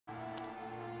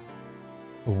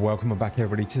Welcome back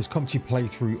everybody to this commentary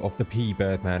playthrough of the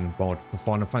Pbirdman mod for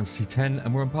Final Fantasy X,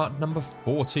 and we're on part number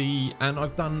 40, and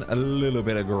I've done a little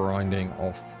bit of grinding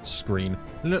off screen.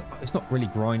 Look, it's not really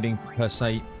grinding per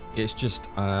se, it's just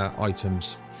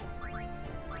items.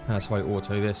 That's how I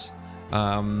auto this.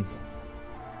 Not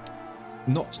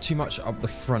too much up the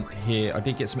front here. I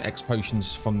did get some X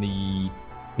potions from the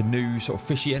new sort of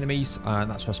fishy enemies, and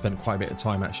that's where I spent quite a bit of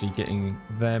time actually getting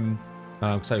them.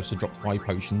 Because I also dropped high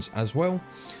potions as well.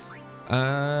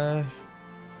 Not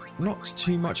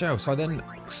too much else. I then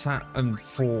sat and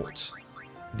fought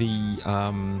the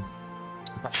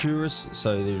Bashuras,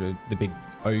 so the big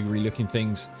ogre looking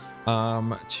things,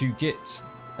 to get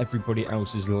everybody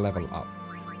else's level up.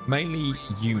 Mainly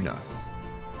Yuna.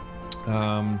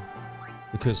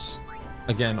 Because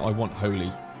again, I want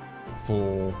Holy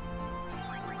for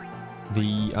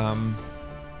the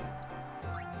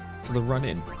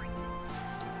run-in.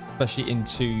 Especially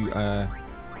into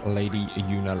Lady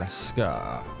Yuna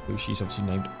Leska, who she's obviously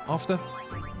named after.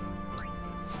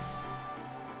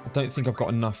 I don't think I've got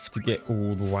enough to get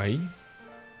all the way,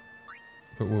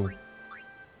 but we'll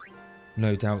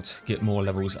no doubt get more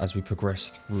levels as we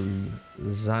progress through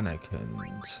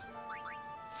Zanarkand.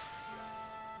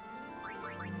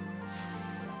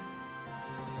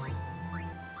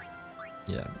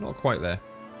 Yeah, not quite there.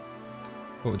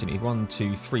 What would you need? 1,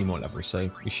 2, 3 more levels, so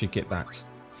we should get that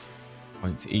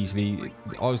quite easily.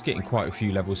 I was getting quite a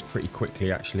few levels pretty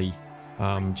quickly actually,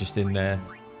 just in there,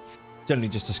 generally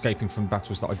just escaping from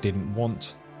battles that I didn't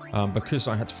want, because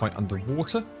I had to fight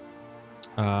underwater.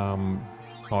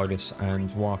 Tidus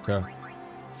and Waka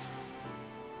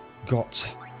got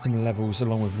some levels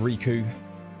along with Riku,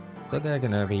 so they're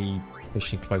going to be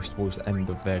pushing close towards the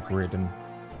end of their grid. And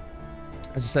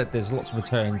as I said, there's lots of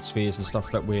return spheres and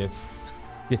stuff that we're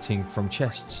getting from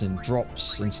chests and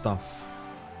drops and stuff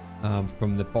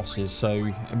from the bosses, so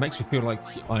it makes me feel like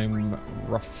I'm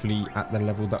roughly at the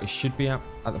level that I should be at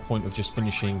the point of just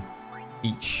finishing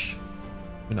each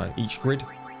grid,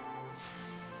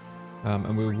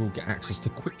 and we will get access to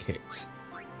quick hits.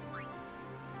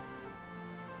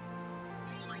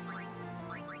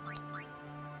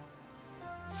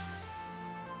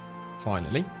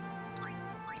 Finally,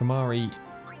 Kamari,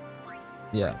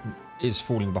 yeah, is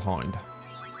falling behind.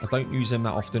 I don't use him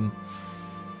that often.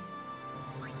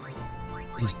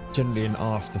 He's generally an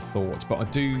afterthought, but I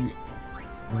do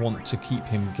want to keep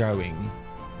him going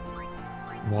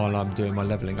while I'm doing my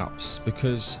leveling ups,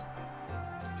 because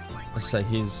I say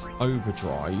his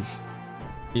overdrive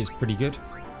is pretty good.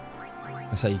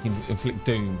 I say you can inflict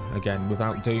doom. Again,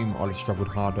 without doom I'd have struggled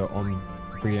harder on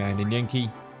Brienne and Yankee,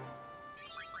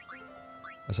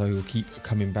 as I will keep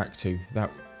coming back to. That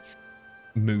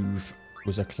move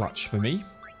was a clutch for me.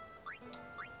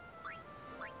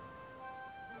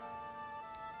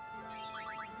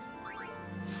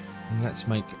 Let's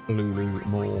make Lulu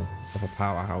more of a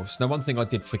powerhouse. Now, one thing I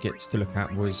did forget to look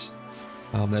at was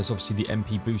there's obviously the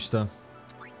MP booster.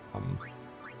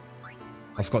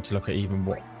 I forgot to look at even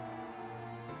what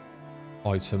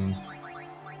item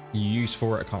you use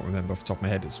for it. I can't remember off the top of my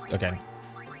head. It's, again,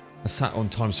 I sat on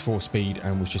 ×4 speed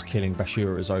and was just killing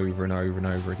Bashuras over and over and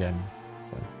over again.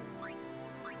 So.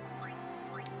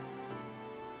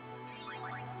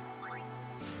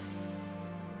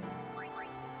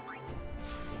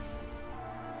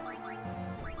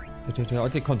 I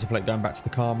did contemplate going back to the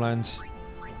Calmlands,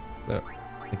 but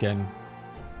again,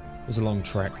 it was a long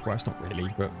trek. Well, it's not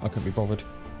really, but I couldn't be bothered.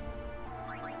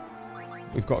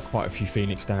 We've got quite a few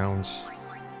Phoenix Downs,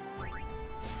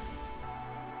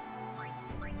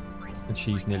 and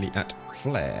she's nearly at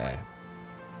Flare.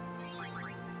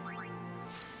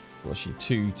 Was she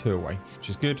two away, which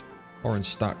is good. Orange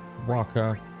stuck.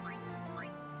 Waka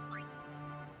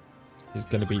is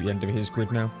going to be the end of his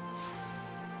grid now.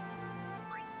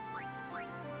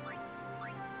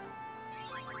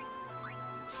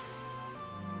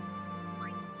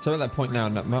 So at that point now,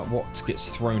 no matter what gets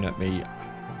thrown at me,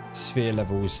 sphere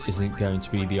levels isn't going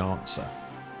to be the answer.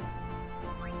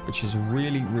 Which is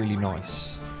really, really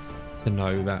nice to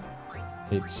know that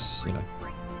it's, you know,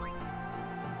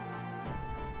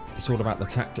 it's all about the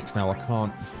tactics now. I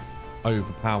can't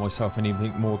overpower myself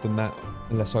anything more than that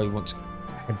unless I want to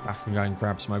head back and go and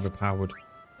grab some overpowered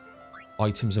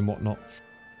items and whatnot.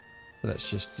 But let's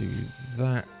just do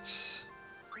that.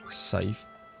 Save.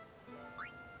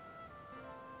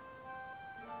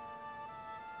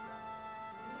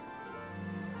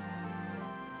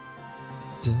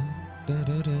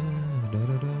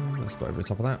 Let's go over the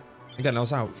top of that. Again, I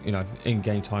was out, you know, in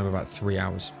game time about 3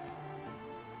 hours.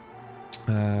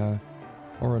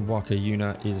 Oren Waka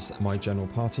Yuna is my general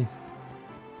party.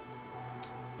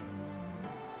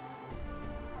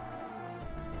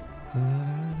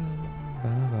 Right.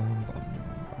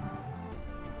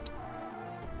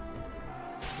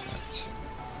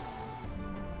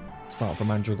 Start of a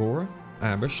Mandragora.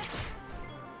 Ambushed.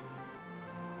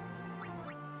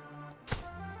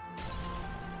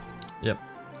 Yep.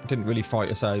 Didn't really fight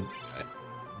us out.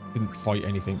 Didn't fight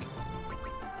anything.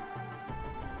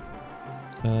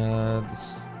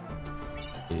 This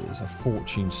is a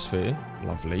fortune sphere.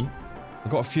 Lovely.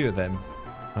 I've got a few of them,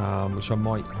 which I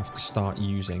might have to start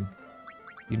using.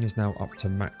 Unit is now up to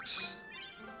max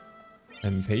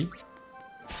MP.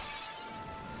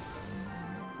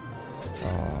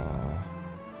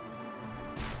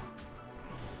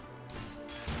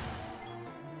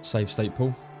 Save state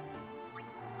pool.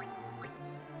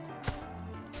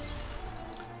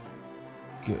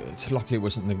 Good. Luckily it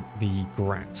wasn't the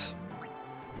Grat.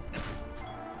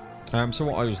 So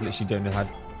what I was literally doing, I had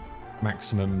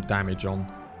maximum damage on.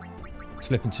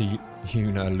 Flip into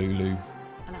Yuna, Lulu.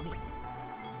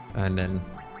 And then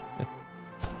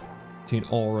between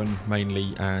Oren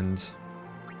mainly and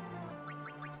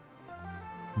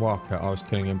Waka, I was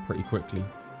killing him pretty quickly.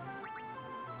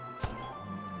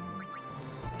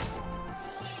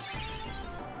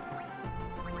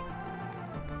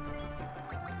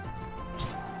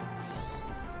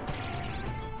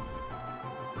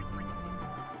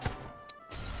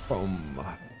 Boom.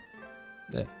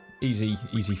 Yeah, easy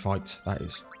fight, that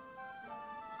is.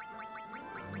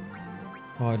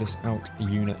 Fire this out,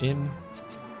 Yuna in.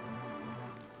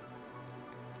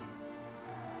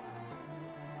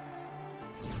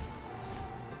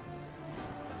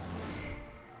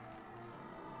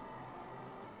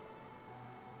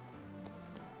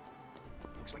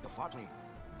 Looks like the fog lane.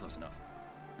 Close enough.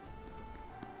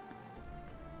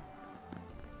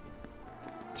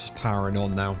 Just powering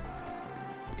on now.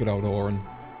 Good old Oren.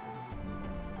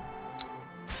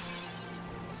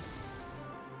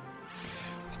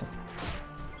 Stop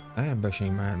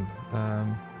ambushing, man.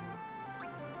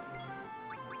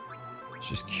 Let's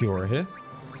just cure her here.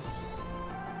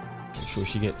 Make sure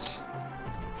she gets...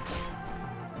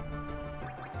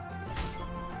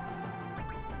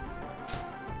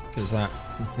 Because that...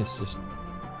 It's just...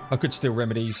 I could steal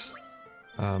remedies.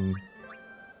 There's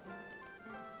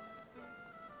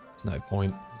no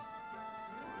point.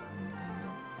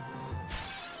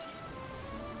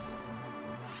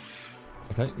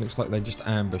 Okay, looks like they just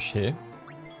ambush here.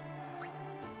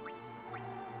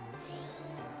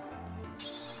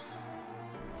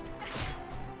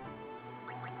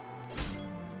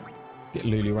 Let's get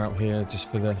Lulu out here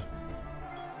just for the...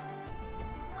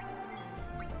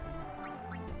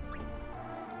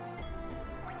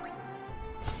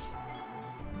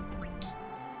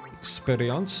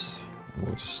 experience. And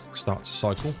we'll just start to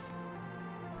cycle.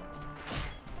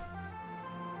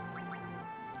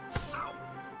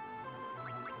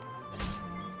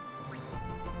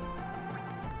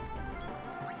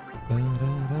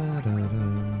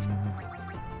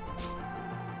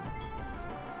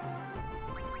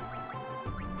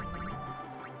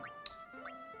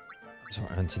 There's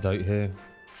our antidote here.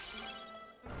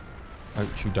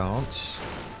 Ochu dance.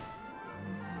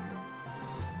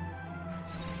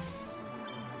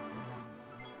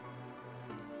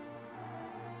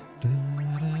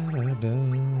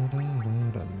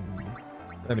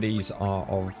 Remedies are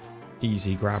of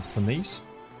easy grab from these.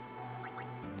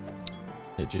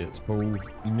 Idiots, Paul.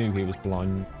 You knew he was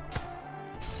blind.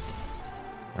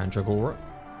 Mandragora.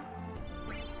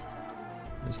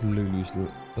 It's Lulu's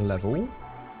level.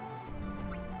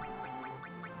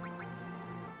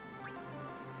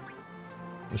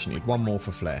 We should need one more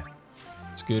for Flare.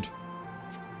 It's good.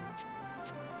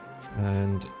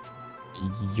 And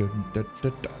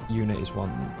unit is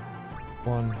one.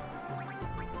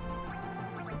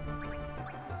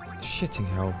 Shitting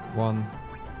hell. 1,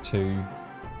 2.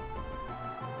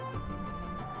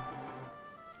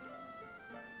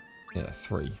 Yeah,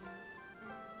 3.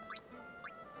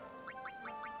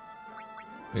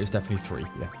 It was definitely 3,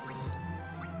 yeah.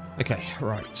 Okay,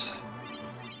 right.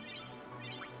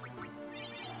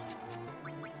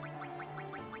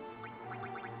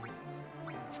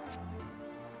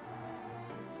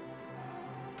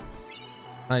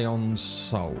 Aeon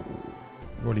Soul.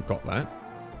 We've already got that.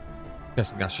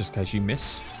 Guessing that's just in case you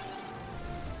miss.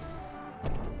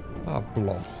 Ah,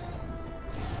 blob.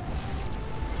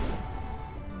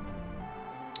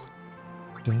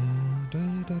 Da, da,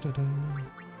 da, da, da.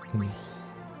 Can you...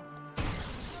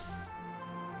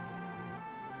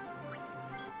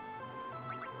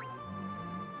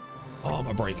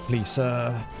 Armor break, please,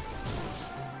 sir.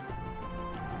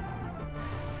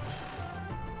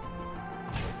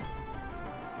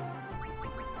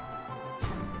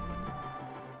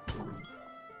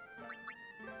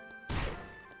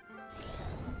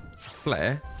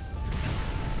 flare.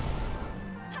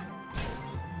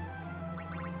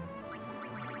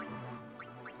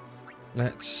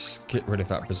 Let's get rid of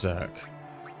that berserk.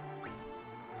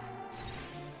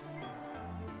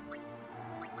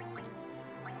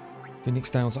 Phoenix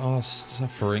Downs are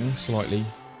suffering slightly.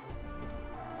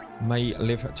 May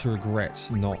live to regret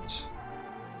not.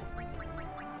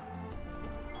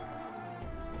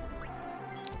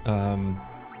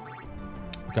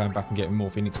 Going back and getting more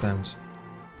Phoenix Downs.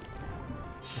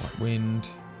 Right, wind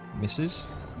misses.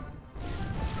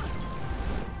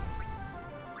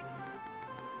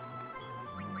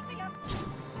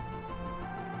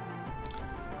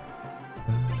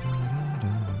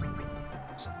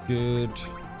 It's good.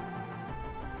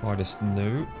 Try this.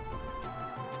 No.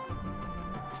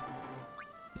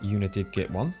 Unit did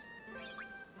get one.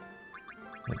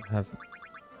 Don't have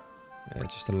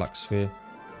just a luck sphere.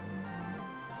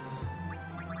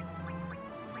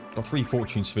 Got 3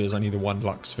 fortune spheres, only the 1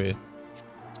 luck sphere.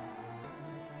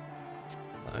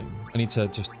 I need to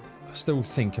just still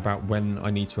think about when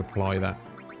I need to apply that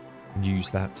and use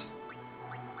that.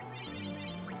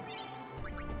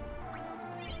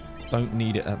 Don't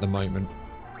need it at the moment.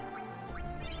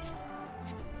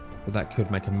 But that could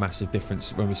make a massive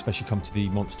difference when we especially come to the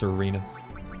monster arena.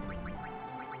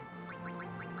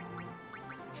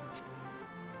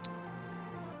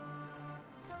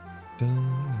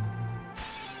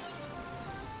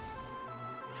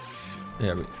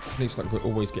 Yeah, but it looks like we'll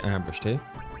always get ambushed here.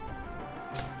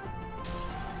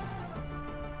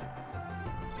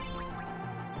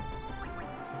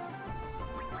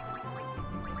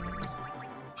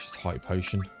 Just high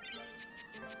potion.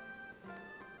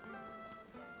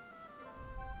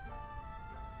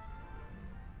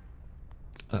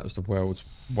 That was the world's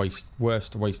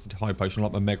worst wasted high potion,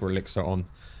 like my mega elixir on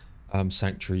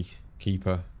Sanctuary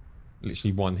Keeper.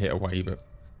 Literally 1 hit away, but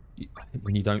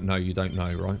when you don't know,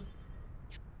 right?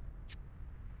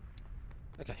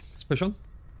 Okay, let's push on.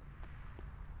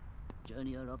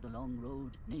 Journeyer of the long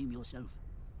road, name yourself.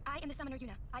 I am the summoner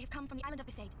Yuna. I have come from the island of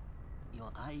Besaid.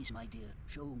 Your eyes, my dear,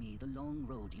 show me the long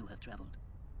road you have traveled.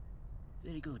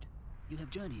 Very good. You have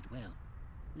journeyed well.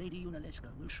 Lady Yunaleska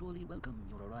will surely welcome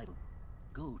your arrival.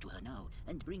 Go to her now,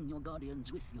 and bring your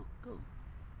guardians with you. Go.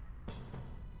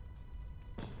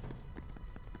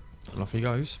 And off he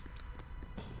goes.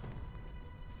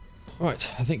 Right,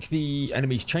 I think the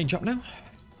enemies change up now.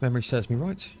 Memory serves me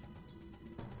right.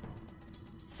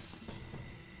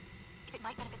 If it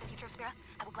might benefit the future of Spira,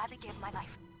 I will gladly give my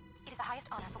life. It is the highest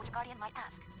honor for which a guardian might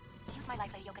ask. Use my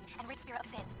life, Lady Yoken, and rid Spira of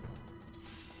sin.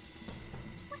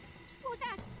 What was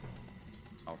that?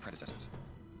 Our predecessors.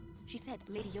 She said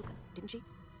Lady Yoken, didn't she?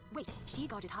 Wait, she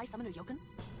guarded High Summoner Yoken?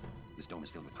 This dome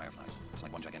is filled with fireflies. It's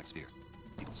like one gigantic sphere.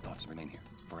 People's thoughts remain here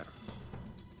forever.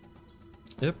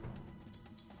 Yep.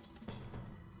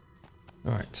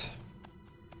 Alright.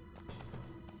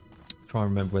 Try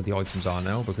and remember where the items are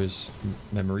now because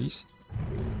memories.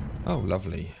 Oh,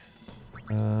 lovely.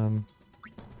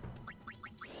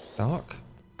 Dark.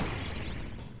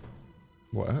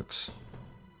 Works.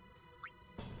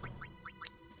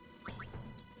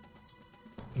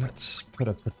 Let's put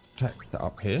a protector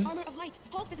up here. Armor of light,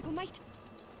 hold physical might.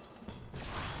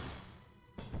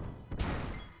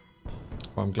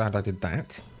 Well, I'm glad I did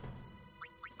that.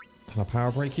 Can I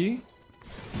power break you?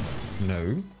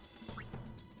 No.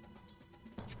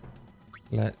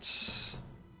 Let's...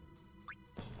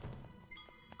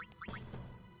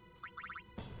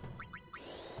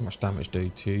 How much damage do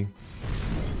to you?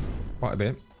 Quite a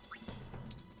bit.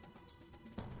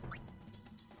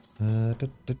 A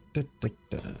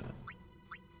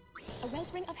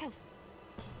wellspring of health.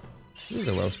 Here's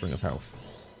a wellspring of health.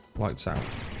 Lights out.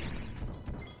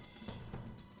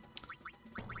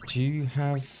 Do you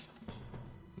have...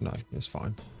 No, it's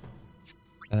fine.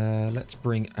 Let's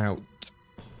bring out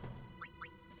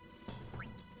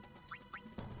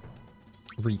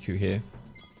Riku here.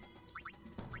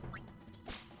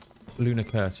 Lunar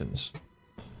curtains.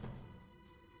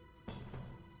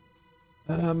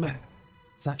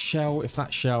 Is that shell? If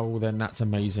that's shell, then that's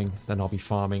amazing. Then I'll be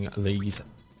farming lead.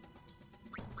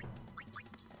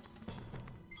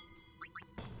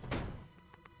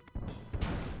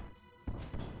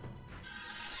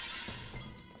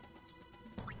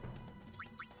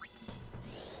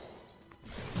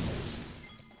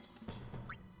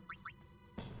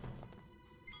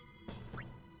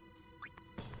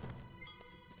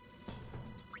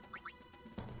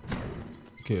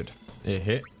 Good. It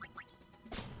hit.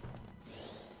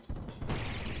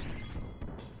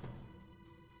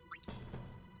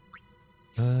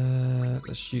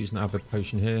 Let's use an Albert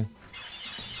potion here.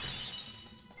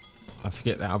 I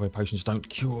forget that Albert potions don't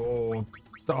cure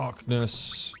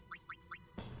Darkness.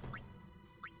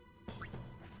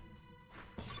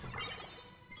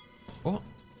 What?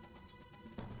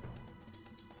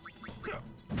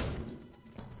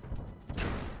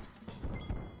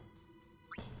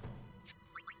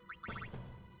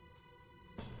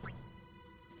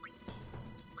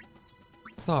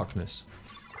 Darkness.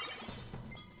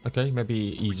 Okay, maybe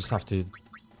you just have to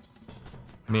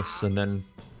miss and then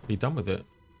be done with it.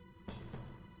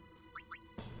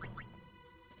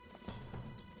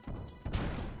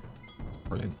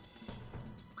 Brilliant.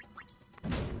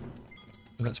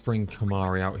 Let's bring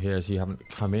Kamari out here as you haven't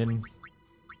come in.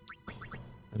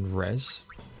 And Rez.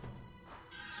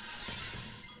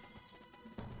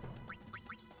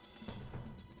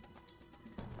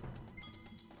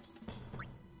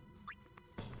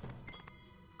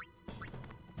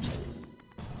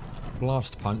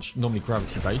 Blast punch, normally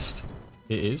gravity based.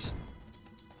 It is.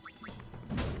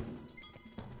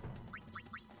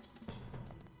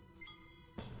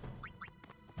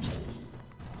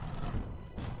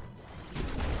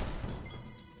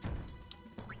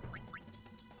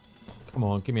 Come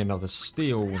on, give me another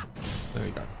steel. There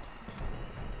we go.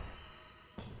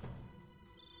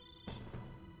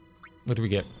 What do we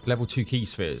get? Level 2 key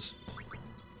spheres.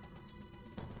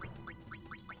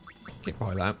 Get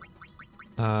by that.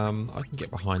 I can get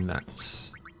behind that.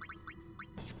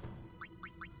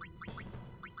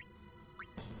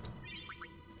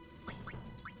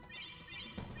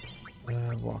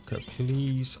 Walker,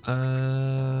 please.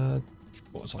 What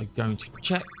was I going to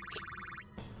check?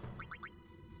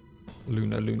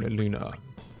 Luna.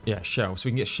 Yeah, shell. So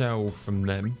we can get shell from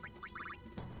them.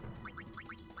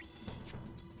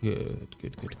 Good.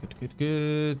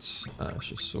 Let's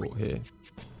just sort here.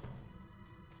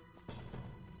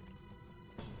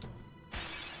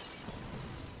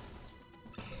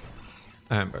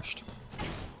 Ambushed.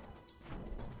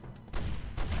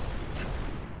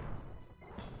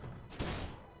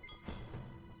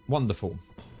 Wonderful.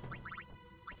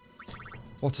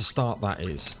 What a start that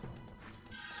is.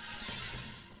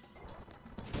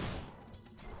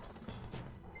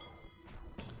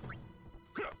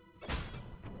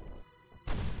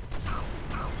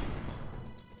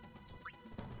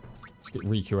 Let's get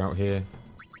Riku out here.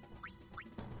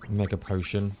 Mega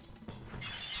potion.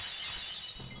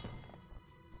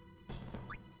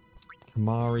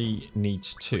 Kamari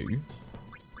needs to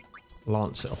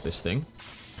lance it off this thing.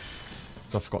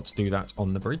 I forgot to do that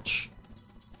on the bridge.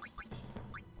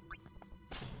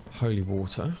 Holy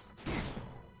water.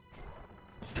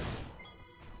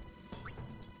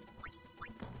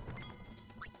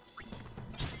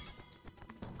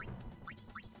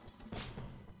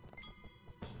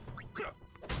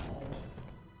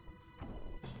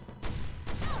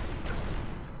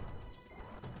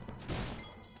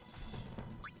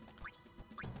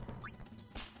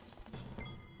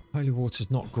 Holy water's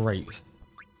not great.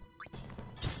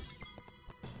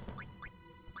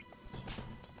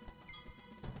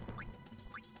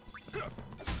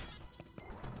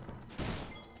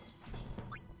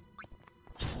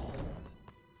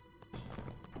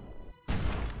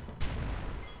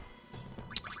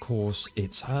 Of course,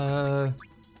 it's her.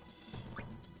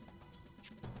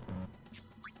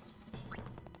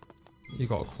 You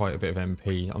got quite a bit of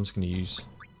MP. I'm just going to use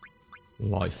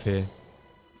life here.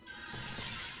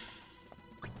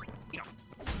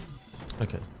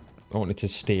 Okay, I wanted to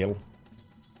steal.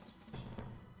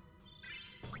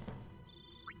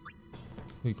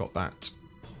 We got that.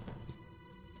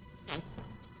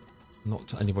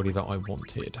 Not anybody that I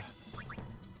wanted.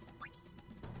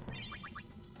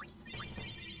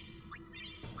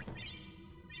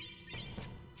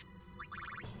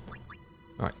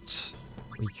 Right,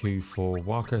 Riku for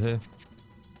Waka here.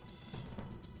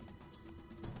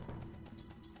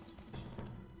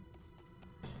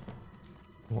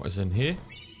 What is in here?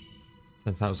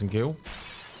 10,000 gil.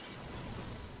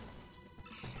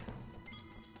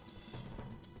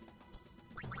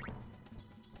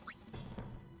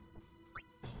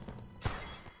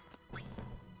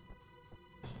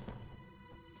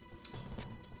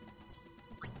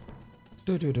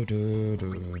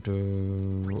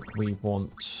 We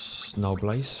want Snow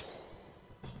Blaze.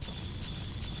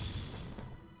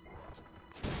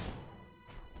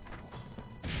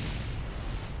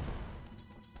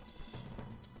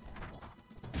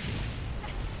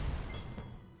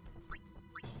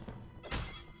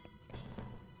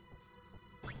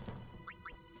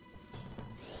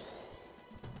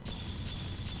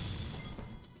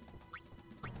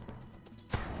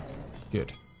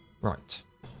 Good. Right.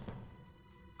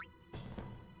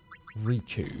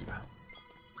 Riku.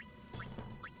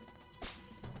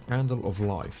 Candle of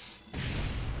Life.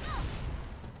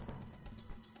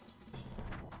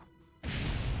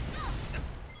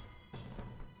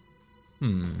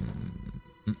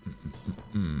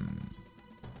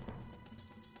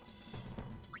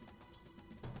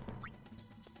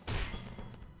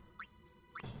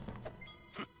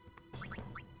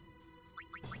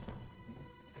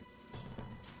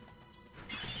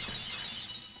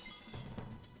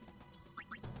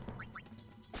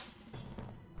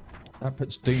 That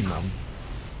puts Doom on.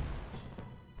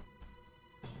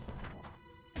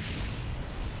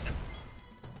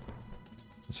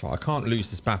 So I can't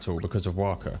lose this battle because of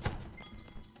Waka.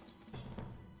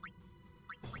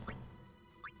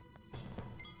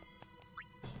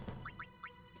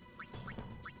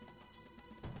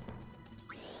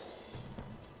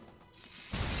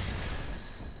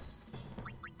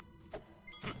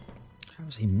 How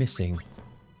is he missing?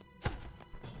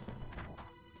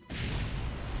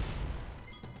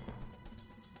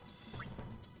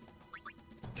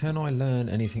 Can I learn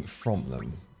anything from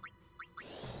them?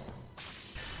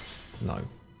 No.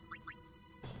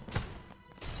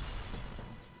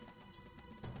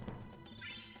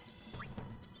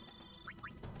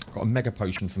 Got a mega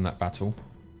potion from that battle.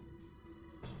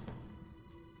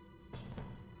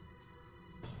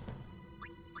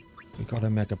 We got a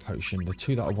mega potion. The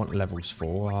two that I want levels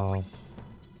for are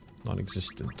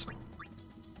non-existent.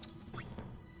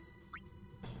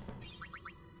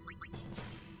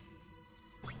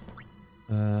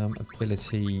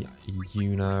 Ability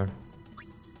Yuna.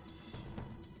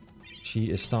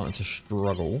 She is starting to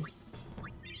struggle.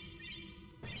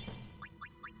 I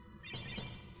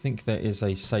think there is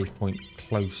a save point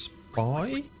close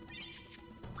by.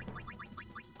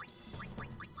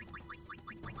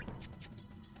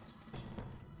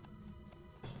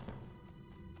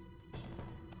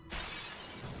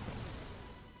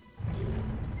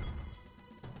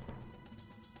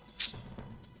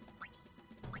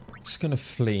 Just going to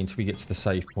flee until we get to the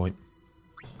save point.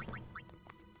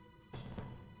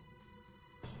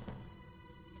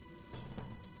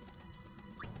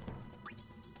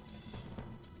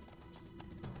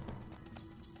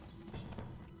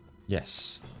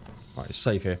 Yes. Right, it's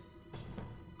safe here.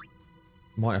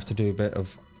 Might have to do a bit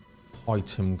of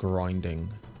item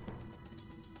grinding.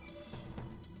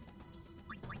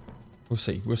 We'll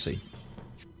see, we'll see.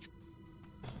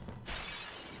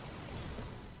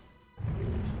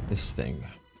 This thing.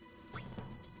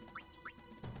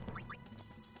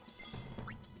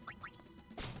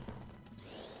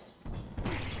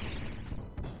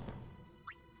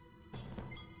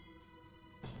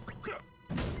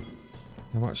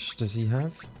 How much does he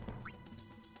have?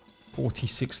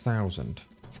 46,000.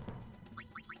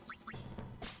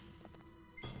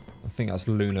 I think that's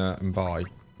Luna and Bai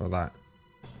for that.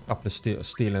 Couple of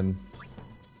steel and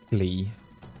Glee.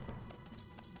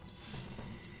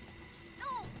 No!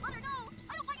 Mother, no!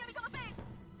 I don't want you to become a babe!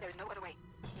 There is no other way.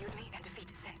 Use me and defeat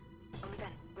sin. Only then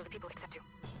will the people accept you.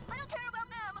 I don't care about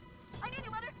them! I need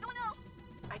you, Mother! No one else!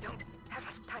 I don't have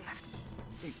much time left.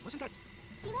 Hey, wasn't that...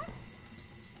 Sina?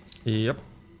 Yep.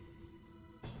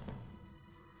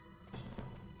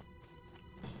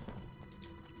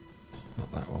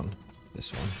 Not that one.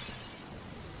 This one.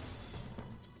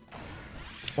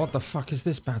 What the fuck is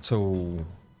this battle?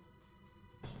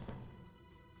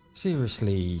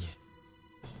 Seriously.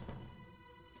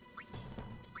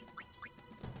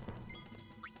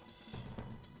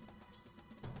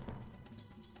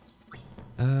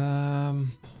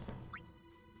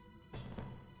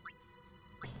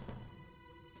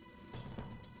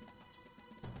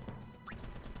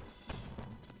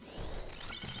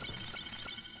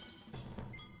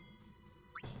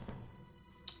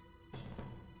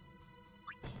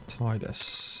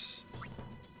 Titus.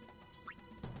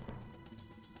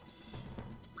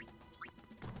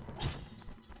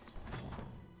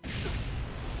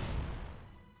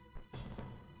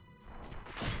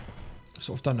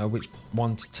 Sort of don't know which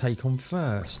one to take on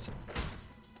first.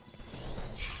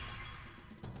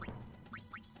 Can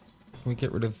we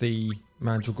get rid of the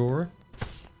Mandragora?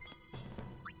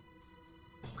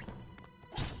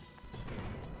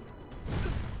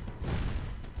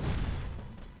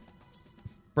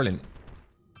 Brilliant.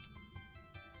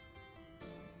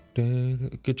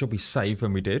 Good job we saved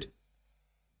when we did.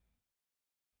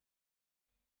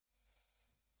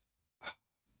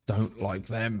 Don't like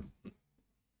them.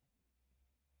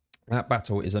 That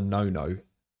battle is a no-no.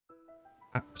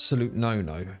 Absolute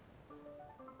no-no.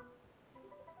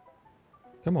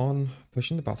 Come on,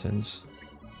 pushing the buttons.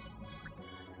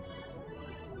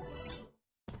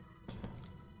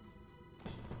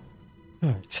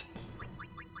 Right.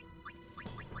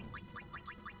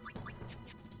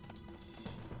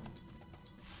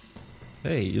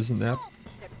 Hey, isn't that...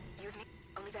 Use me.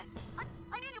 Only then.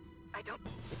 I need you. I don't...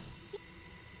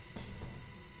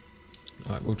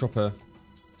 Alright, we'll drop a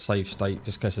save state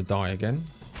just in case I die again.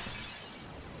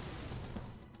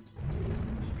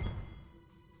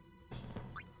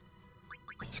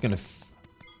 It's gonna...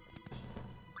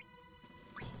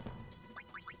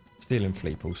 Steal and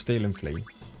flee, Paul. Steal and flee.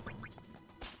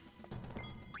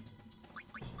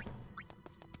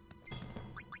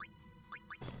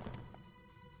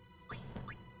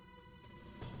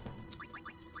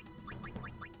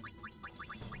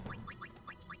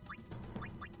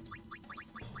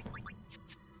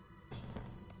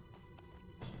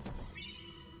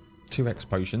 2 X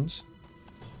potions.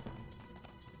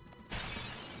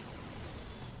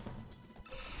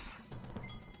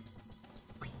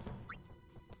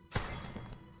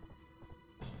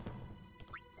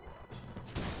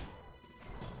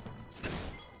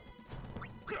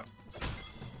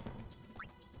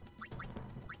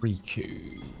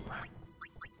 Riku.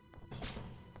 I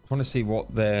want to see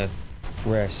what their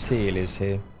rare steel is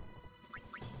here.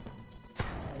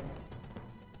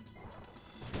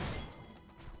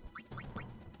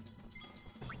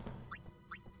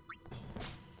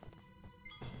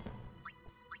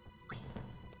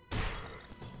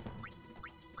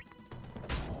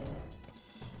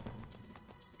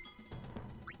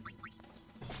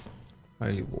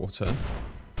 Holy water.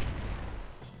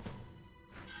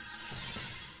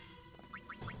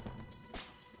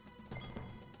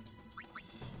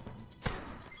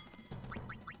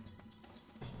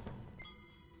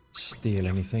 Steal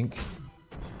anything.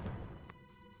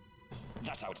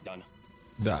 That's how it's done.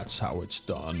 That's how it's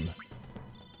done.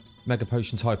 Mega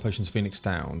potions, high potions, Phoenix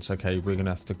Downs. Okay, we're gonna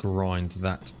have to grind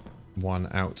that one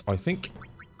out, I think.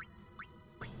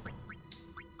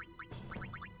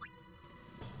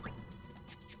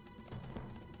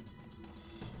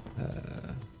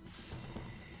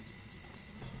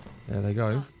 There they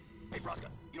go. Hey, Braska,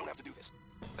 you don't have to do this.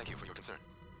 Thank you for your concern.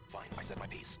 Fine, I said my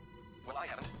piece. Well, I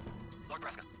haven't. Lord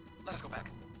Braska, let us go back.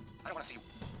 I don't want to see you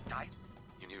die.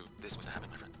 You knew this was to happen,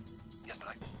 my friend. Yes,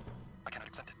 but I cannot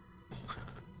accept it.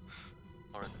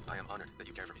 Orin, I am honored that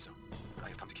you care for me so. But I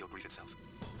have come to kill grief itself.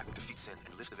 I will defeat sin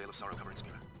and lift the veil of sorrow covering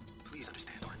Spira. Please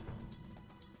understand, Orin.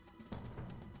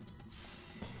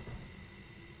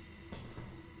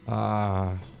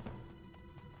 Ah.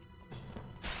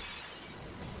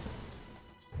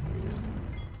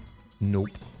 Nope.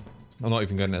 I'm not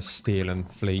even going to steal and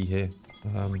flee here.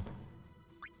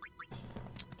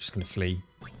 Just going to flee.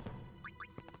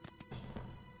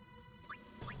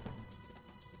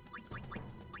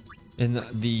 In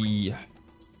the...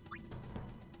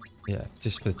 Yeah,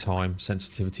 just for the time.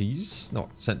 Sensitivities.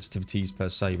 Not sensitivities per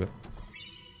se, but...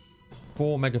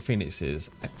 4 Mega Phoenixes.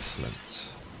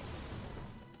 Excellent.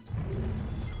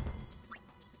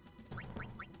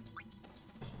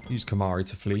 Use Kamari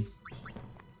to flee.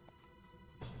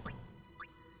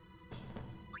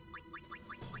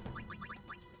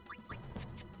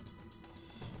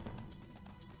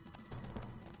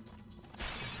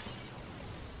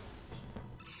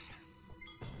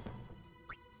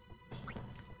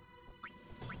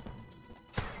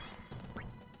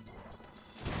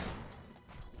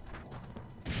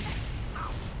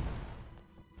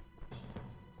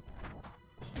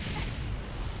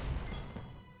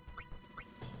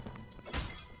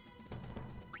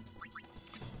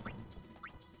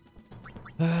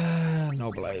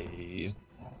 Noble. Let's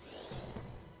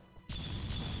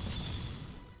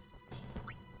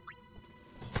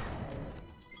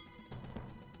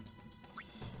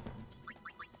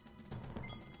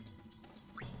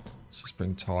just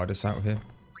bring Tidus out here.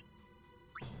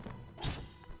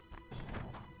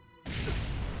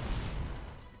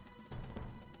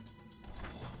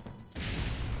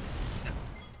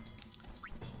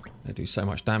 They do so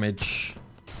much damage.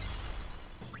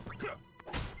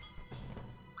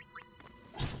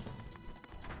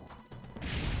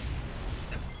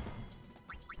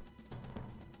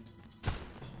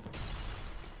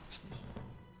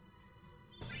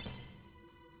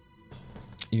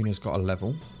 Yuna's got a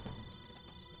level.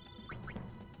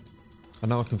 I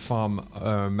know I can farm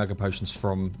Mega Potions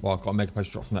from... Well, I got a Mega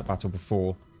Potion drop from that battle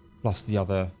before, plus the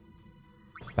other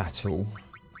battle.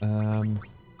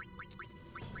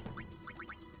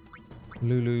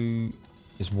 Lulu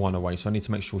is 1 away, so I need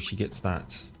to make sure she gets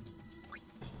that.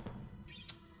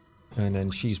 And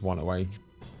then she's 1 away.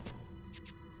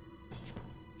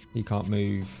 He can't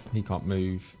move. He can't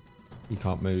move. He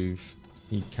can't move.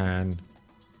 He can.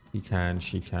 He can.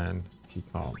 She can. She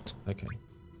can't. Okay.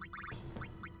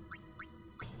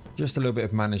 Just a little bit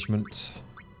of management.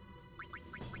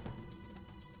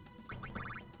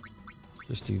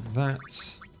 Just do that.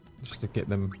 Just to get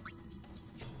them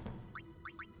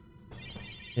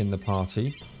in the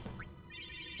party.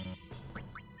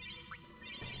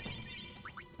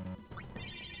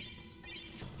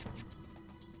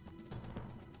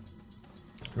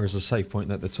 There is a save point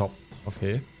at the top of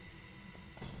here.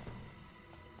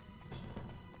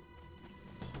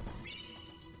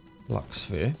 Lux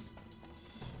Sphere.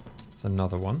 It's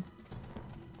another one.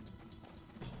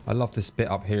 I love this bit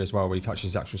up here as well where he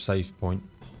touches the actual save point.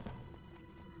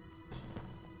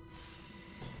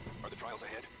 Are the trials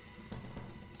ahead?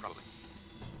 Probably.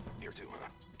 Here too, huh?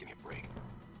 Give me a break.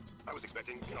 I was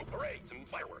expecting, you know, parades and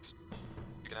fireworks.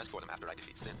 You can ask for them after I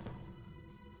defeat Sin.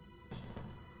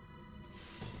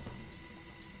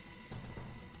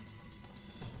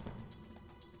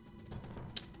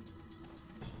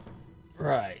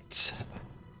 Right.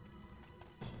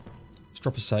 Let's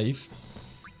drop a save.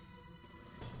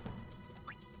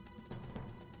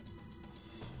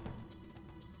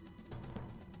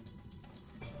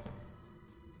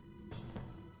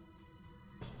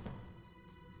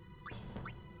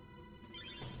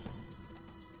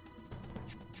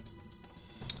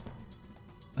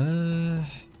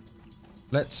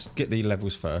 Let's get the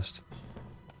levels first.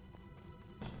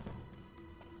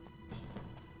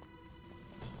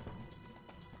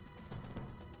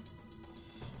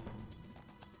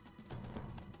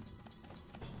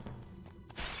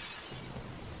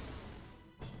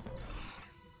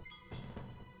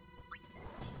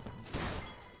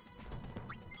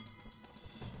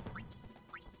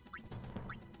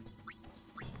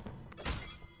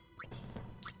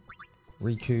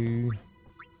 Riku.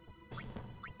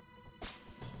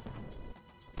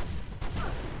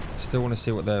 Still want to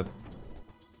see what they're...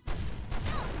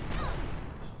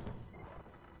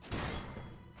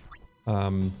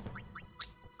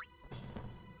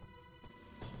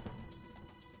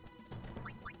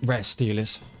 rare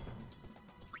stealers.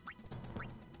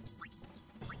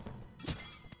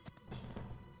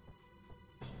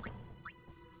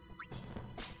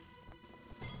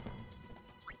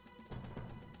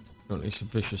 Unleash a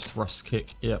vicious thrust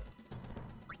kick. Yep.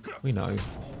 We know.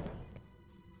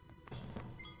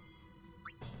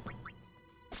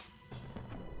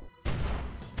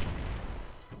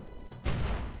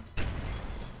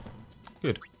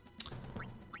 Good.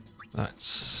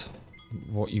 That's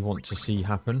what you want to see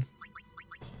happen.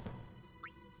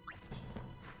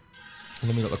 And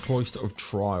then we've got the Cloister of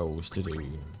Trials to do.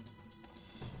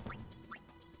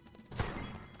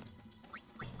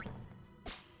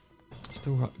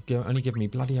 Still only give me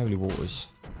bloody holy waters.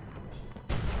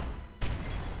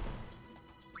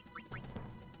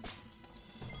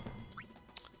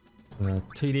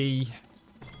 TD.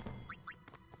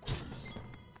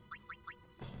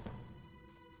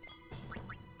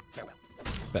 Farewell.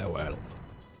 Farewell.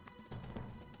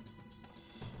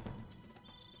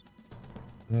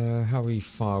 How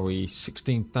far are we?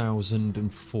 16,000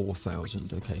 and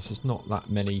 4,000. Okay, so it's not that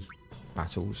many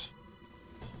battles.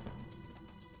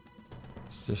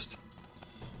 It's just...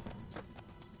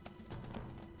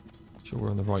 sure we're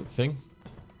on the right thing.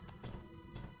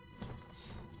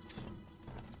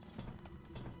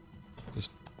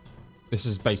 Just... this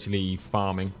is basically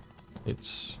farming.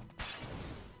 It's...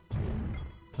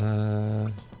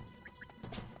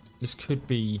 this could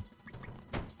be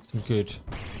some good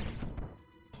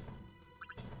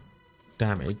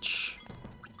damage.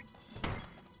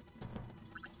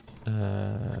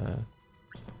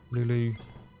 Lulu.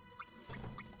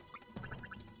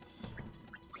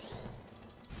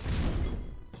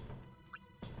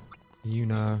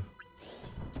 Yuna.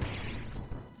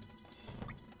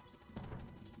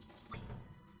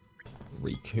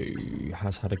 Riku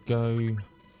has had a go.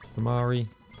 Amari.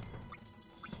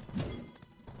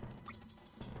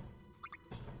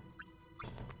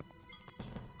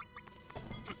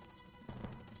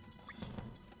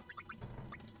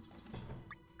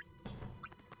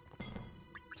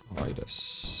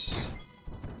 Tidus.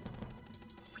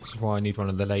 This is why I need one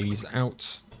of the ladies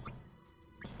out.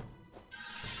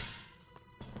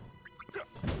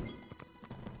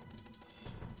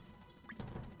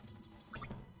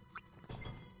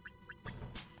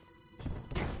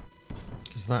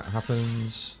 Because that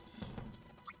happens.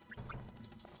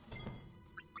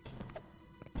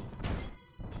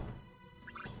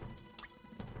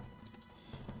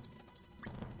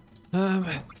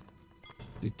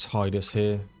 Do Tidus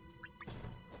here.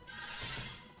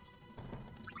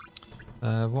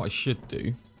 What I should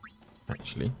do,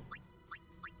 actually,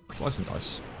 slice and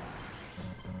dice.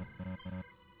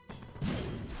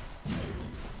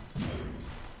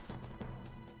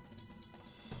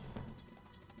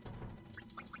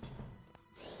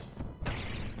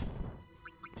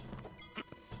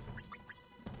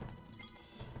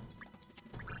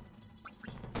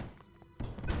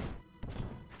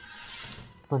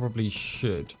 Probably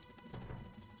should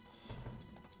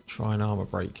try an armor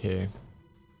break here.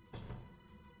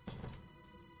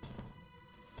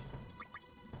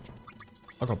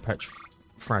 I got Petch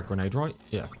frag grenade, right?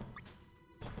 Yeah.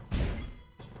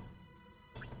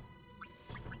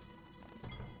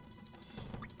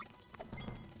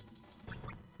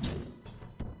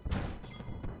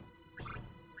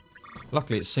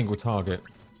 Luckily, it's single target.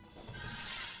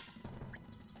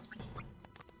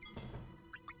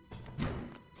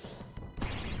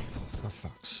 For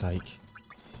fuck's sake.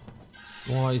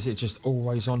 Why is it just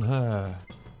always on her?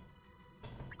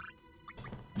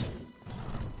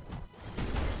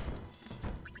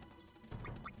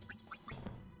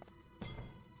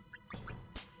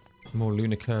 More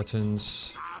lunar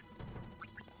curtains.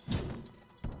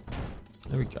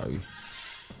 There we go.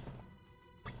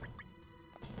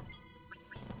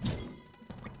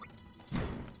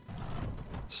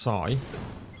 Sigh.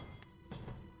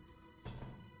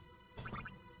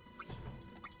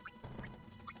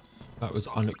 That was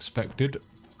unexpected.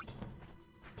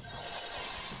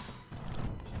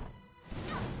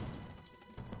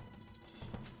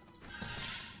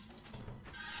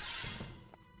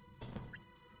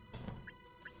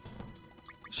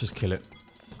 Let's just kill it.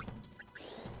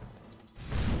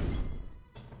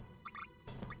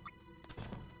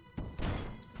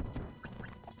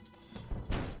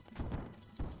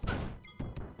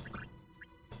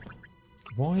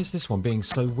 Why is this one being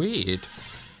so weird?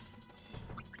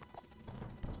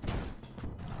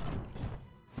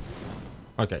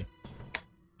 Okay.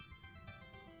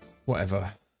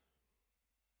 Whatever.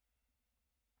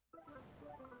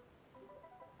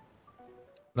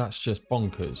 That's just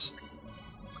bonkers.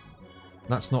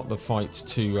 That's not the fight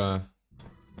to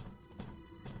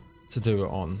do it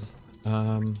on.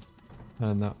 And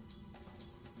that.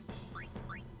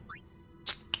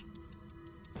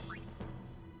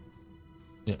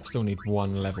 Yeah, still need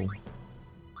one level.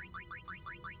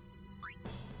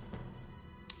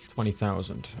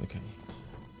 20,000. Okay.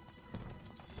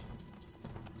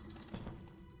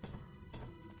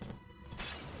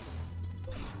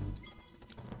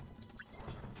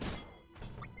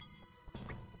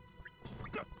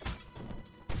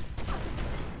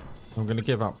 I'm going to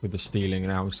give up with the stealing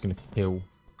and I'm just going to kill.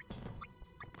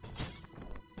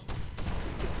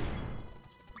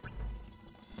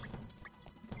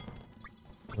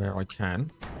 Where I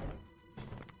can.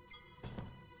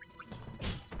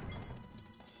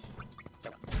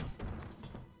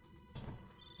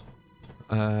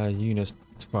 Units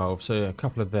 12, so yeah, a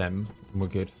couple of them and we're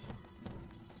good.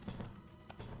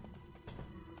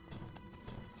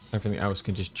 Everything else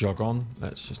can just jog on.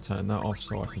 Let's just turn that off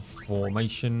so I can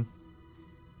formation.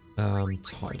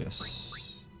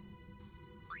 Titus.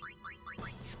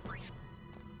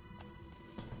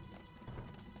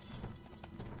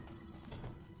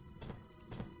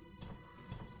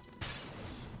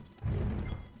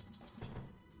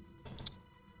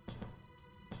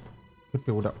 Could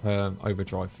build up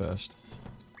overdrive first.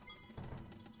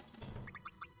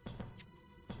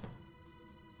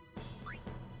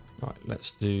 Right,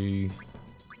 let's do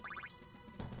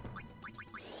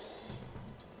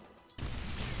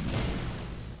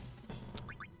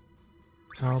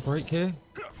power break here.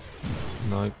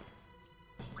 No. I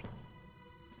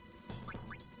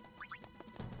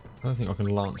don't think I can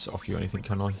lance it off you or anything,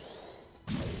 can I?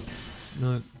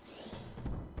 No.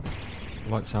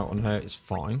 Lights out on her, it's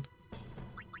fine.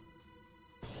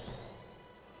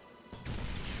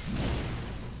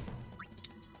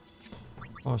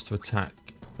 Fast to attack,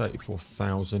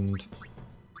 34,000.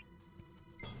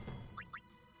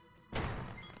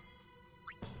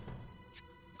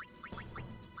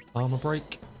 Armor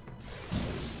break.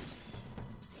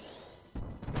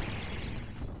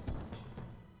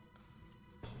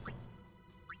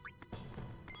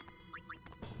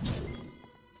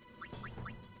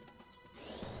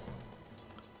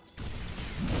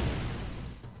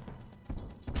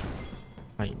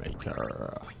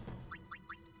 Haymaker.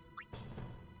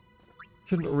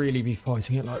 Shouldn't really be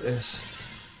fighting it like this.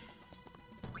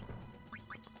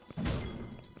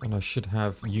 And I should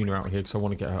have Una out here because I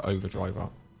want to get her overdrive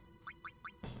up.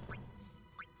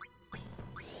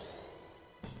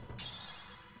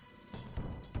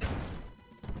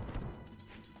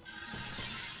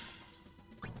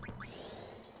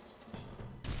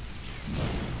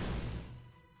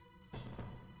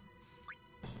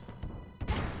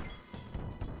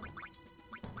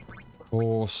 Of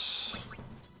course.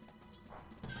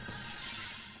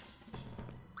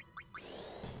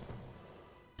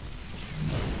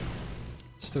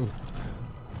 Still,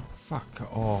 fuck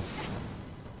off.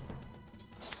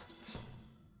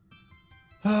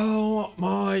 Oh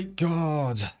my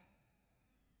god.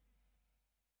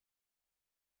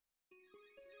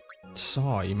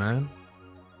 Sigh, man.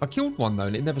 I killed one though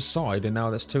and it never sighed and now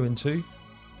that's 2 and 2.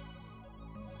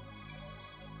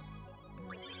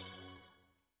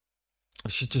 I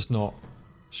should just not.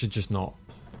 Should just not.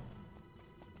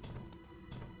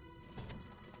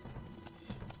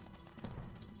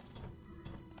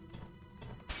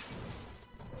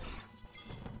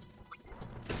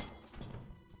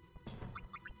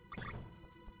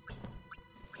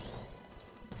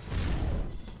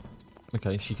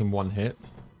 Okay, she can one hit.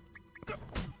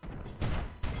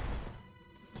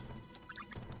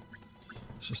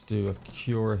 Let's just do a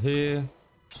cure here.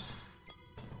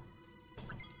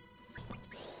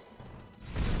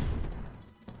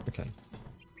 Okay.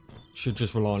 Should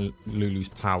just rely on Lulu's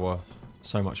power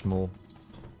so much more.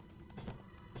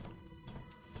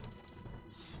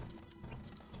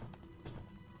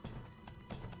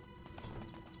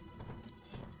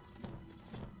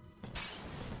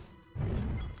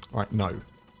 Right, no.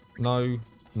 No,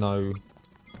 no,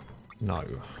 no.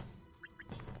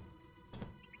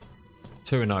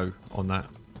 2-0 on that.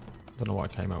 Don't know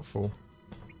what I came out for.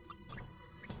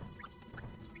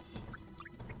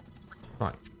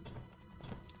 Right.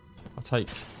 I'll take...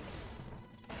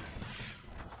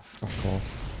 Fuck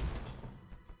off.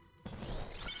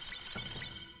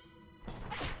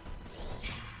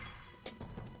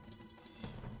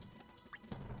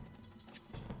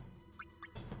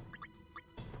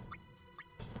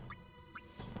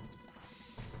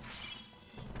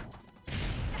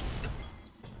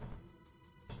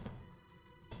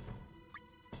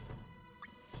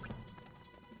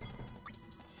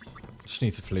 Just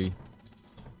need to flee.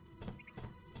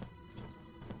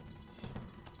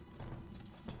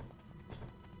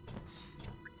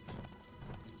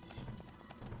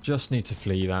 Just need to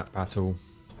flee that battle.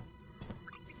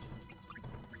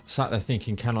 Sat there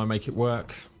thinking, can I make it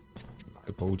work?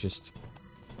 No, ball just...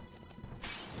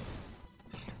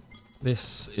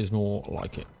 This is more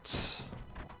like it.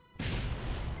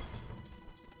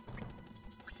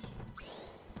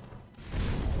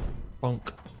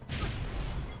 Bonk.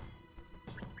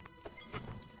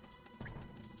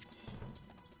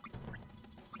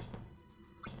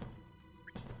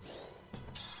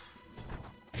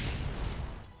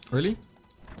 Really?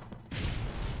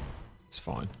 It's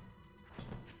fine.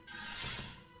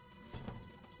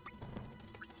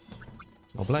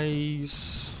 No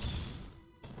blaze.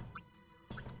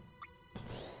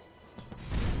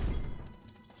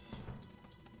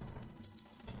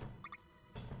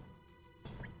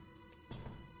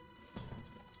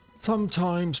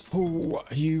 Sometimes, Paul,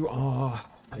 you are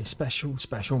a special,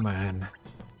 special man.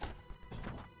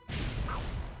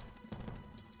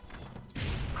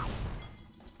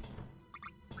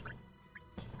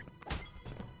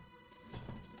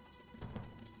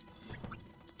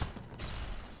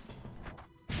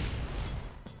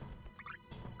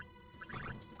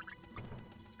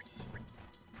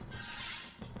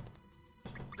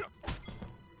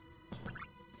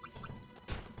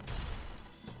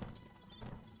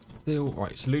 Still,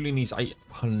 right, so Lulu needs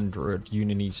 800,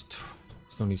 Una needs,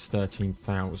 still needs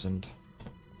 13,000.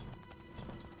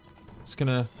 It's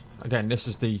gonna, again, this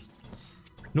is the,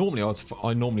 normally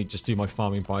I normally just do my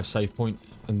farming by a save point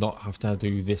and not have to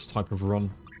do this type of run.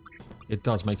 It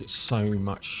does make it so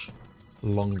much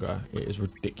longer, it is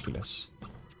ridiculous.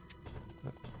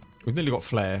 We've nearly got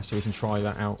flare, so we can try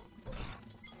that out.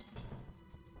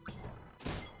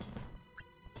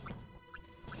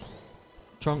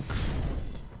 Chunk.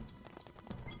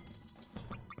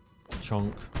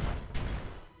 Chunk.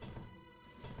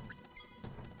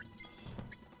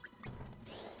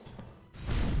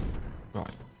 Right,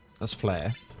 that's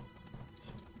flare.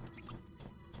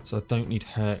 So I don't need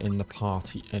her in the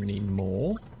party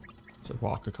anymore. So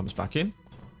Walker comes back in.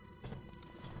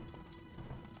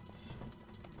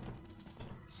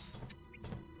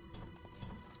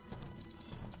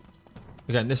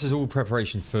 Again, this is all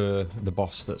preparation for the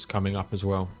boss that's coming up as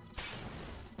well.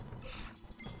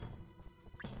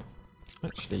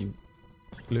 Actually,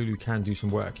 Lulu can do some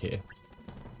work here.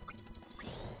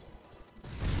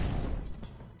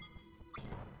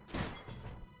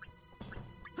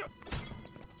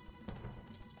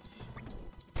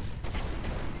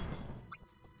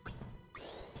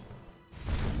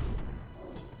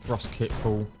 Thrust kick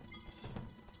pull.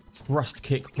 Thrust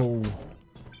kick pull.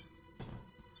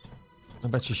 I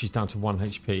bet you she's down to 1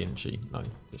 HP, isn't she? No,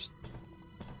 just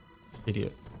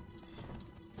idiot.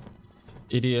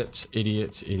 Idiot,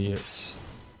 idiot, idiot.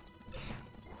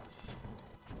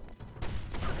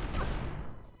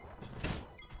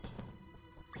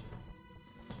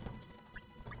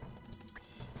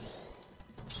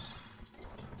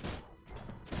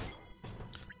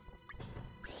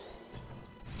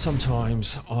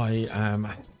 Sometimes I am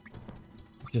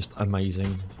just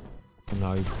amazing.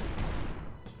 No.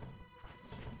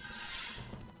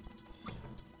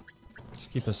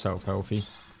 Just keep herself healthy.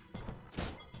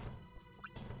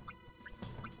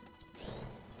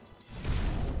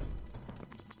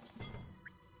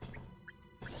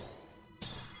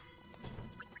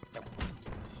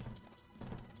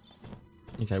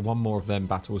 Okay, one more of them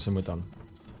battles and we're done.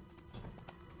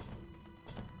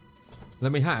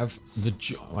 Then we have the...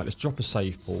 Right, let's drop a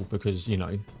save pool because, you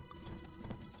know...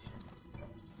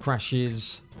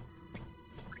 Crashes...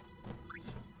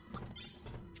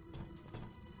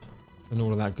 and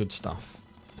all of that good stuff.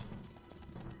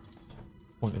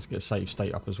 Pointless to get a save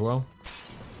state up as well.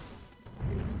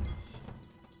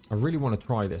 I really want to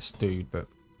try this dude, but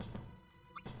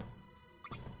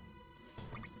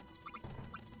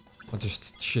I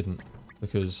just shouldn't,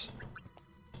 because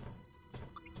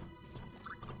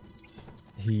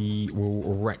he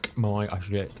will wreck my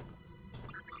shit.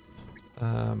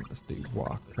 Let's do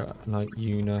Waka, no,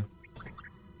 Una.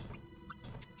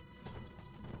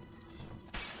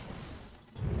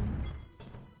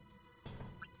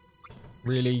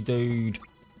 Really, dude?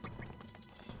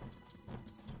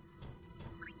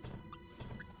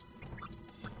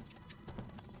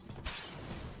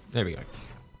 There we go.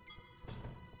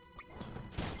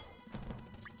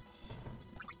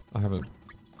 I haven't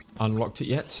unlocked it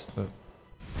yet, but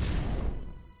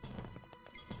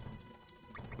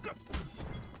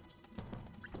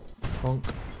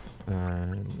bonk,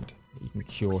 and you can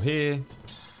cure here.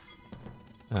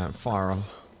 Fire.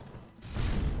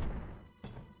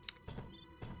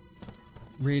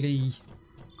 Really?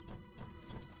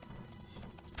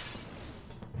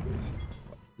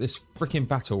 This freaking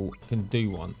battle can do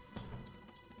one.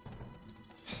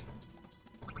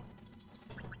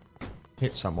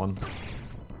 Hit someone.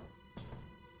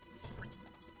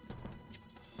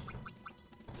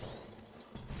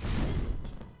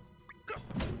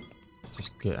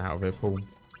 Just get out of here, Paul.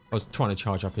 I was trying to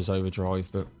charge up his overdrive,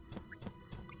 but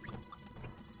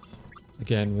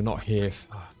again, we're not here.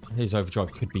 His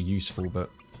overdrive could be useful, but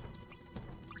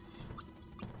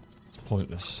it's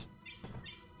pointless.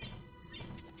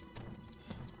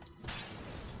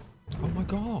 Oh my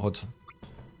god.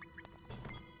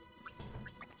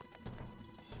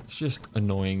 It's just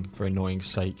annoying for annoying's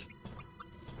sake.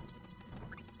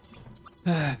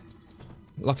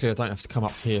 Luckily, I don't have to come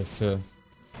up here for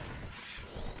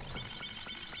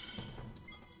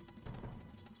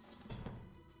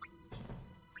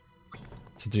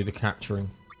to do the capturing.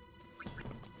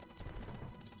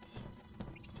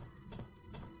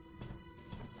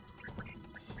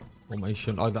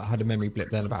 Formation. I had a memory blip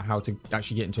then about how to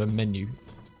actually get into a menu.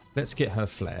 Let's get her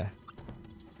flare.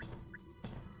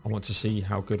 I want to see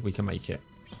how good we can make it.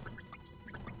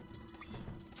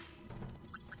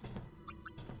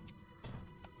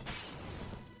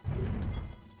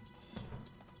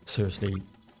 Seriously.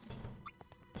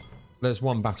 There's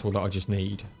one battle that I just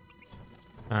need.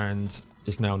 And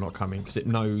it's now not coming because it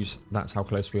knows that's how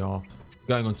close we are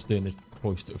going on to doing the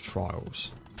Cloister of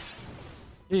Trials.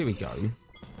 Here we go.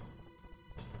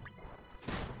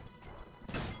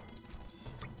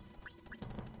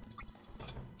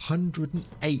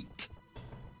 $108.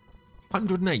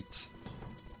 108.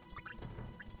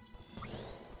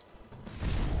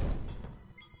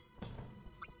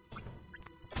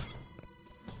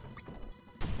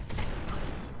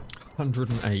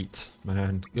 $108,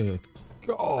 man. Good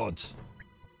God.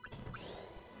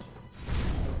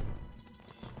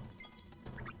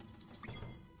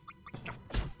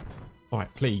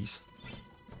 Alright, please.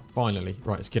 Finally.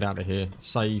 Right, let's get out of here.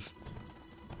 Save.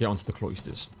 Get onto the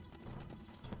cloisters.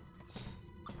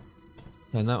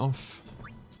 Turn that off.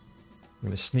 I'm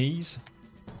going to sneeze.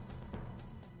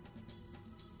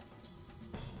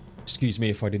 Excuse me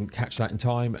if I didn't catch that in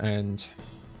time, and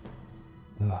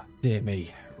oh, dear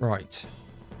me. Right.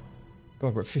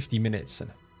 God, we're at 50 minutes.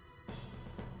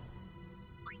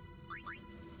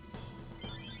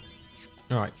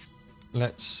 Alright.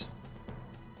 Let's...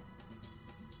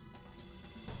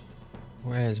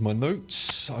 Where's my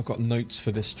notes? I've got notes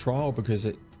for this trial because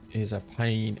it is a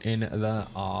pain in the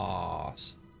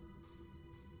arse.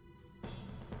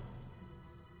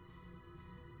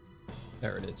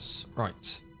 There it is.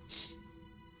 Right.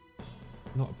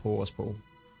 Not a pause, Paul.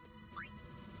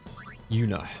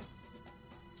 Una.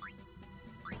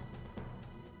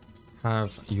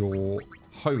 Have your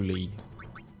holy.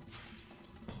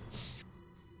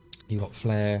 You got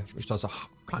flare, which does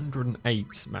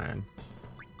 108, man.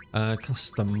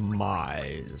 Customize.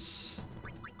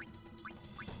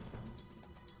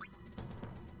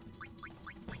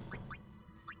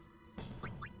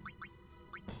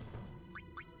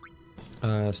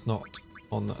 It's not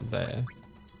on there.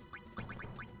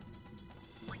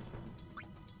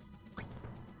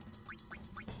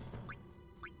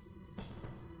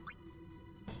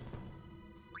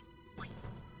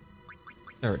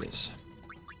 There it is.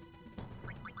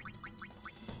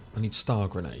 I need star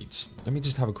grenades. Let me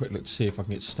just have a quick look to see if I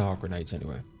can get star grenades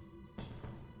anywhere.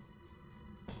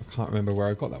 I can't remember where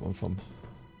I got that one from.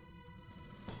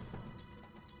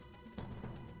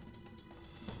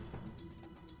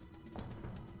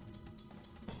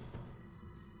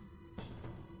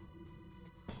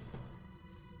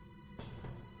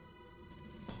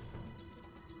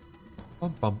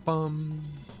 Bum bum bum.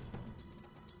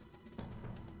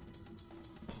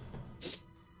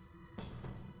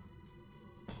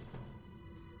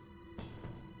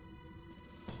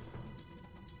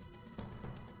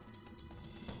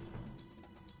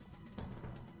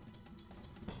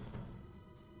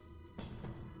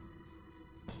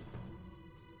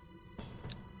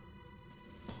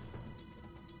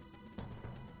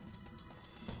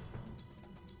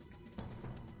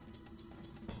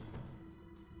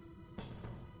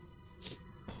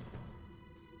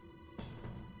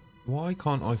 Why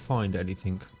can't I find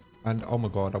anything? And oh my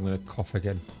god, I'm going to cough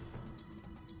again.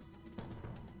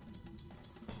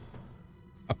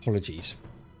 Apologies.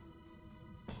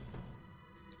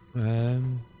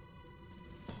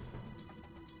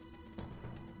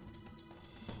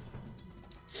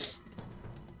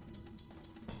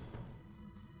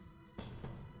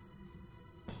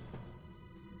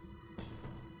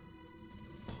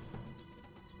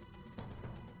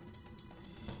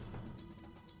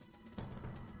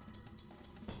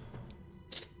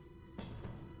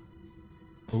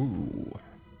 Ooh.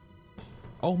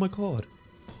 Oh my god.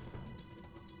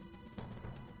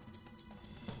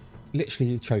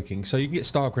 Literally choking. So you can get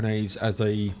star grenades as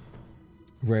a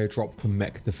rare drop from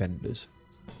mech defenders.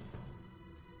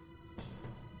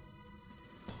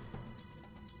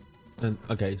 And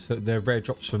okay, so they're rare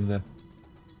drops from the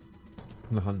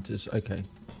hunters. Okay.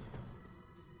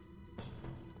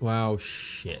 Wow,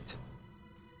 shit.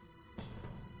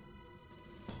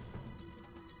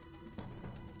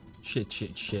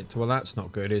 Shit. Well, that's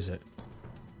not good, is it?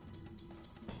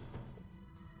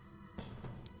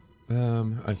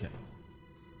 Okay.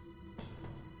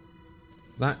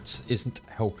 That isn't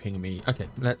helping me. Okay,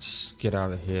 let's get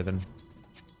out of here then.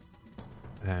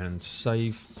 And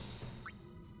save.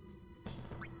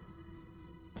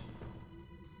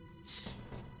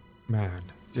 Man,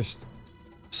 just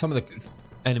some of the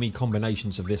enemy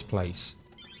combinations of this place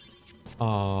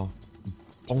are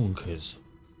bonkers.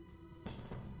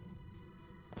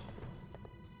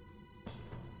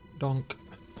 Donk.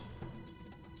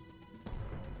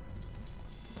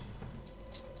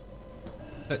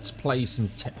 Let's play some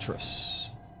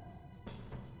Tetris.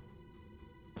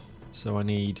 So I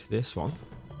need this one.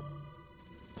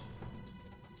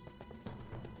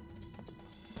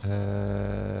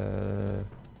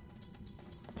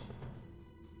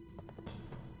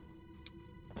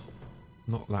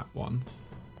 Not that one.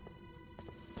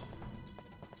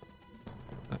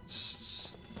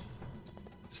 It's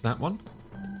that one.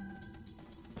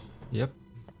 Yep.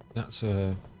 That's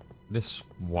this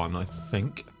one, I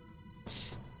think.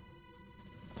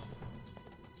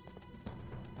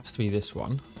 Has to be this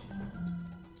one.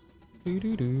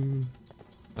 Doo-doo-doo.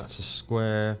 That's a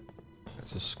square.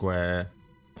 That's a square.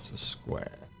 That's a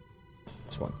square.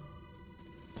 This one.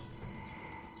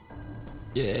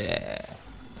 Yeah.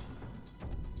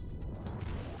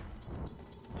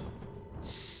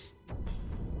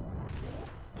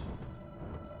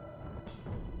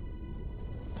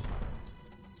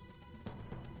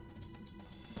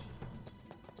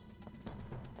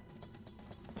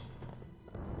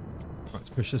 Let's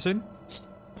push this in.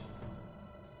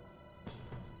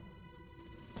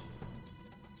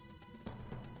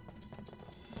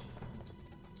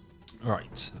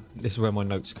 Right, this is where my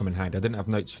notes come in handy. I didn't have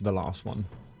notes for the last one.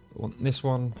 I want this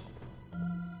one.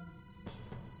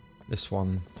 This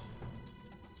one.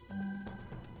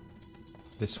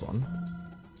 This one.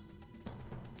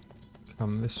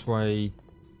 Come this way.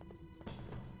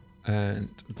 And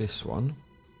this one.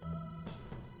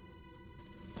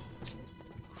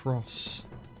 Cross.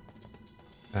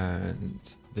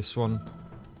 And this one.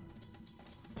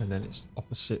 And then its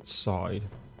opposite side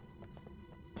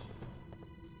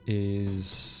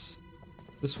is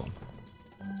this one.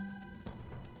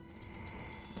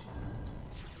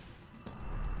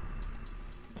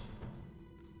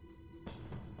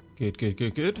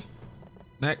 Good.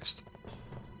 Next.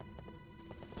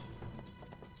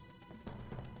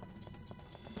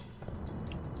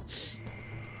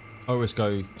 I always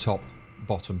go top,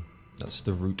 bottom. That's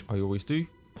the route I always do.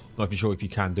 Not even sure if you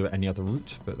can do it any other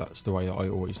route, but that's the way that I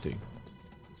always do.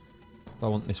 I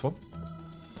want this one.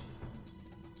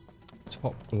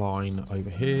 Top line over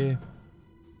here.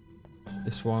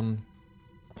 This one.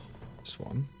 This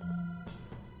one.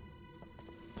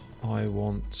 I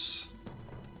want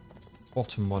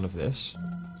bottom one of this.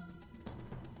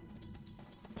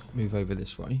 Move over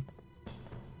this way.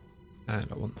 And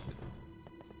I want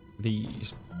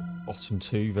these bottom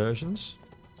two versions.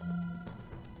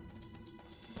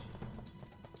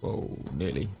 Whoa,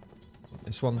 nearly. I want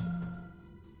this one.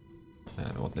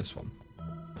 And I want this one.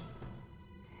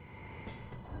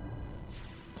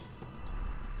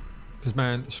 Because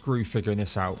man, screw figuring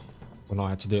this out when I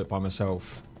had to do it by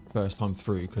myself first time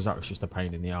through, because that was just a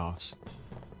pain in the arse.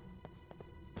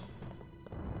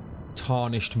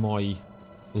 Tarnished my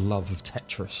love of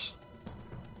Tetris.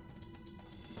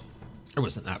 It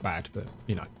wasn't that bad, but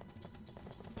you know.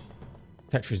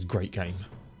 Tetris is a great game.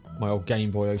 My old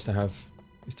Game Boy I used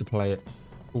to play it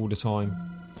all the time.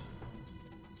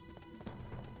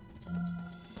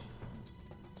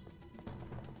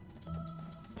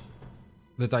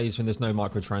 The days when there's no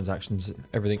microtransactions,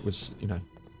 everything was, you know,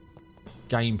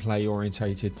 gameplay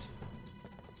orientated.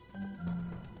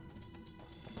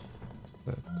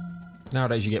 But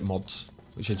nowadays you get mods,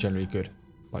 which are generally good,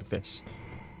 like this.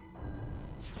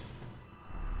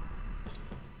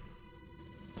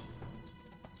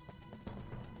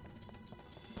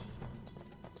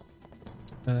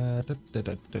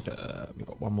 We've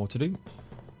got one more to do. And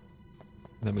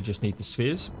then we just need the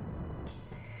spheres.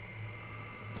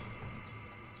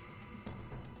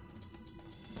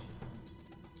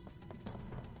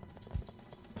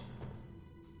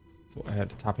 Thought I heard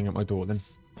tapping at my door then.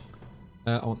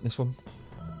 I want this one.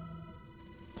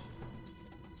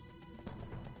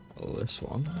 This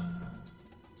one.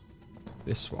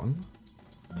 This one.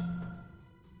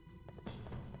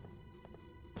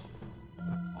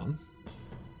 That one.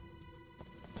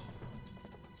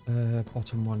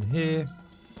 Bottom one here.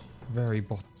 Very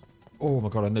bottom. Oh my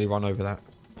god, I nearly ran over that.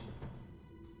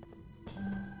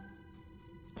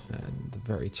 And the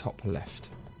very top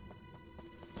left.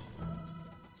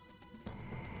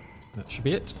 That should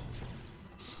be it.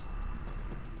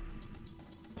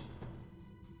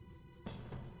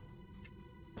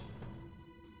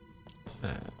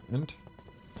 And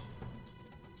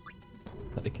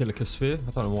that the Killica sphere.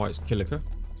 I don't know why it's Killica.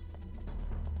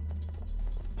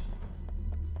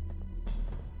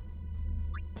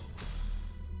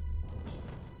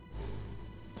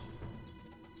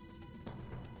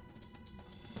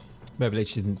 Maybe they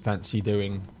just didn't fancy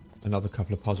doing another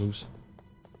couple of puzzles.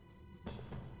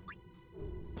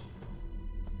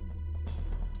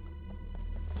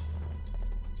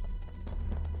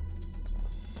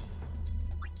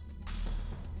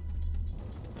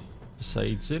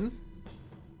 Sades in.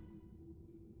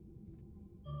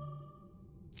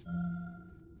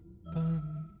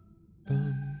 Bum,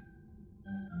 bum.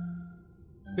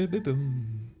 Boom, boom, boom.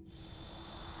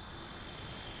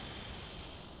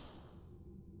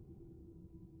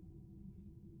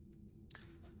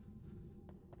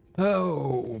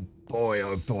 Oh boy,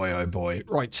 oh boy, oh boy.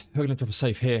 Right, we're going to drop a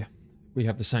save here. We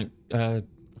have the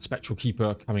Spectral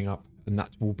Keeper coming up, and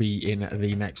that will be in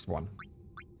the next one.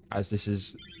 As this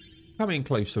is coming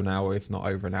close to an hour, if not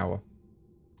over an hour.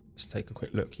 Let's take a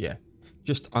quick look. Yeah,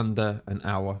 just under an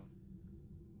hour.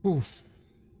 Oof.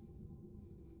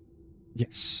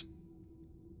 Yes.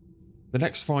 The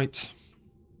next fight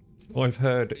I've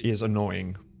heard is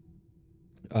annoying.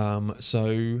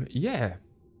 So yeah,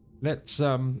 let's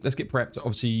get prepped.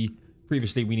 Obviously,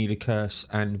 previously we needed Curse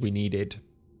and we needed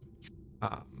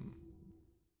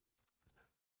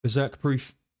Berserk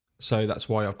Proof. So that's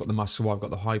why I've got the muscle. I've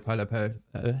got the high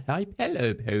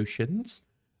pillow potions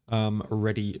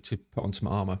ready to put on some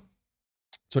armor.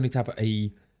 So I need to have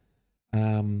a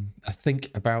think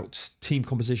about team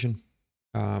composition.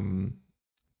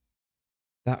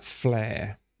 That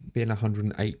flare being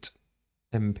 108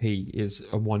 MP is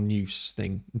a one use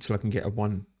thing until I can get a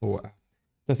one, or I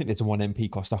don't think there's a 1 MP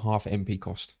cost, a half MP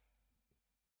cost.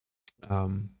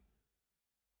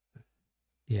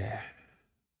 Yeah.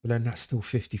 But then that's still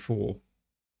 54.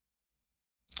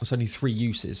 That's only 3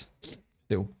 uses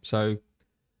still. So,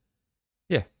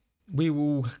 yeah. We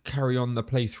will carry on the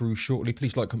playthrough shortly.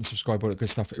 Please like, comment, subscribe, all that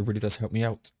good stuff. It really does help me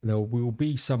out. There will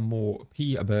be some more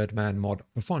Pbirdman mod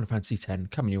for Final Fantasy X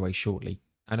coming your way shortly.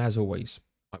 And as always,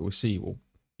 I will see you all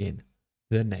in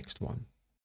the next one.